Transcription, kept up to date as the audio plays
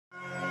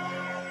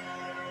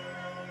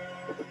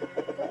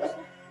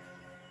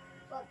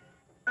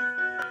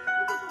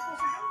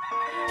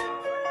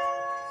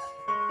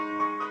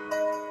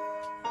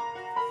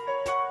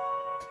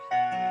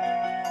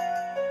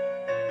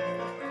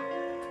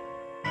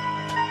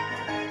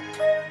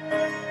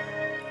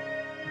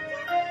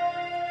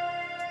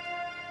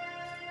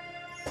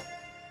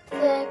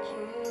Thank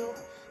you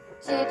for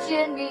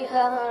teaching me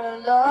how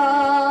to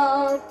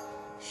love,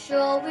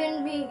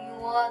 showing me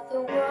what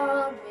the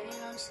world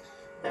means,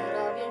 what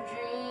I've been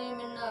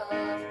dreaming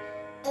of.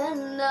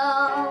 And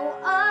now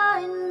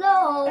I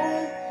know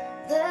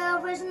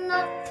there is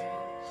nothing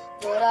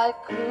that I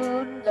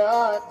could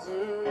not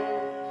do.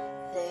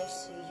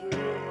 Thanks to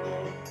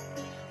you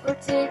for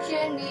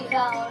teaching me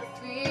how to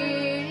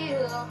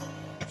feel,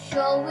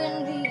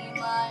 showing me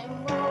my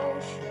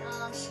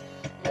emotions,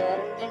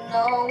 letting me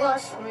know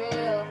what's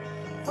real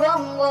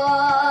from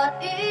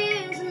what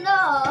is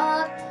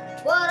not.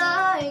 What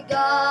I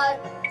got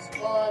is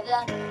more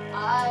than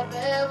I've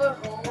ever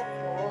hoped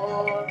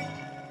for,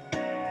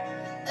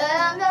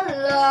 and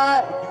a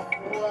lot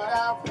of what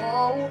I've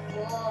hoped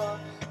for,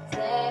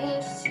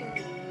 thanks to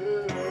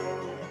you.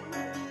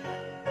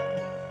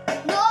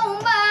 No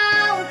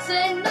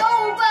mountain,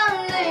 no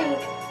valley,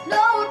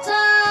 no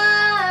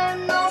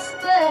time, no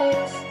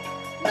space,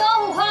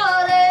 no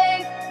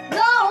heartache,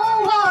 no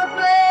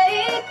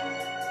heartbreak,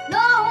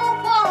 no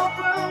fall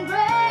from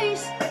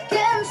grace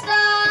can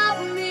stop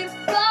me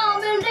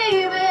from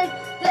believing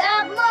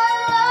that my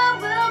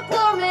love will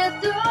pull me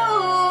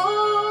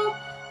through,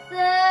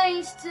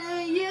 thanks to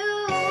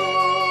you.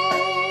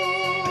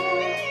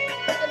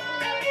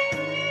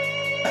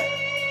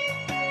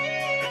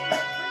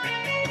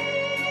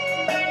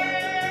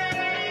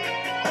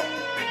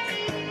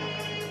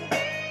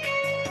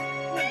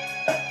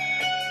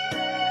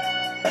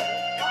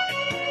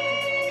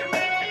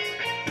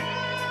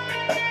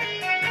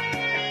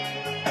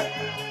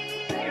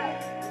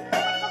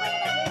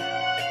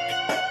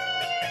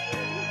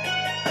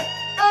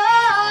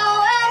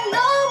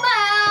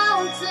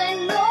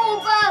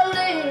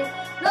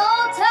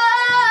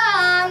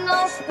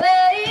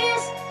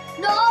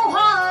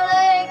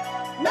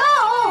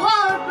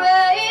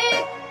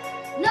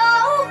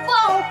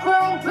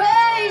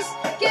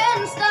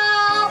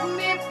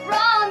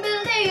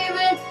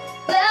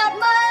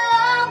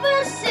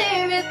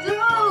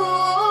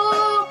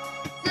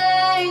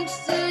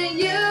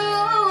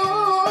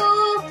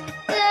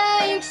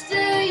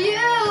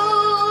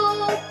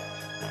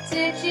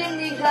 Teaching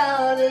me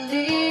how to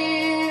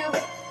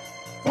live,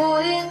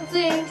 putting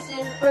things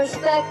in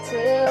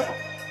perspective,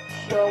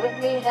 showing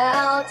me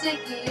how to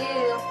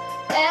give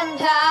and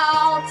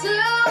how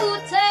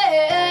to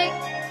take.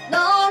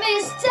 No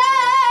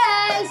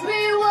mistakes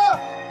we will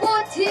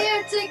put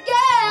here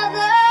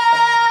together,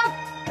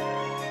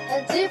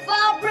 and if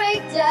I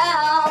break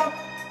down,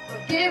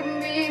 forgive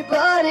me,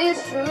 but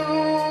it's true.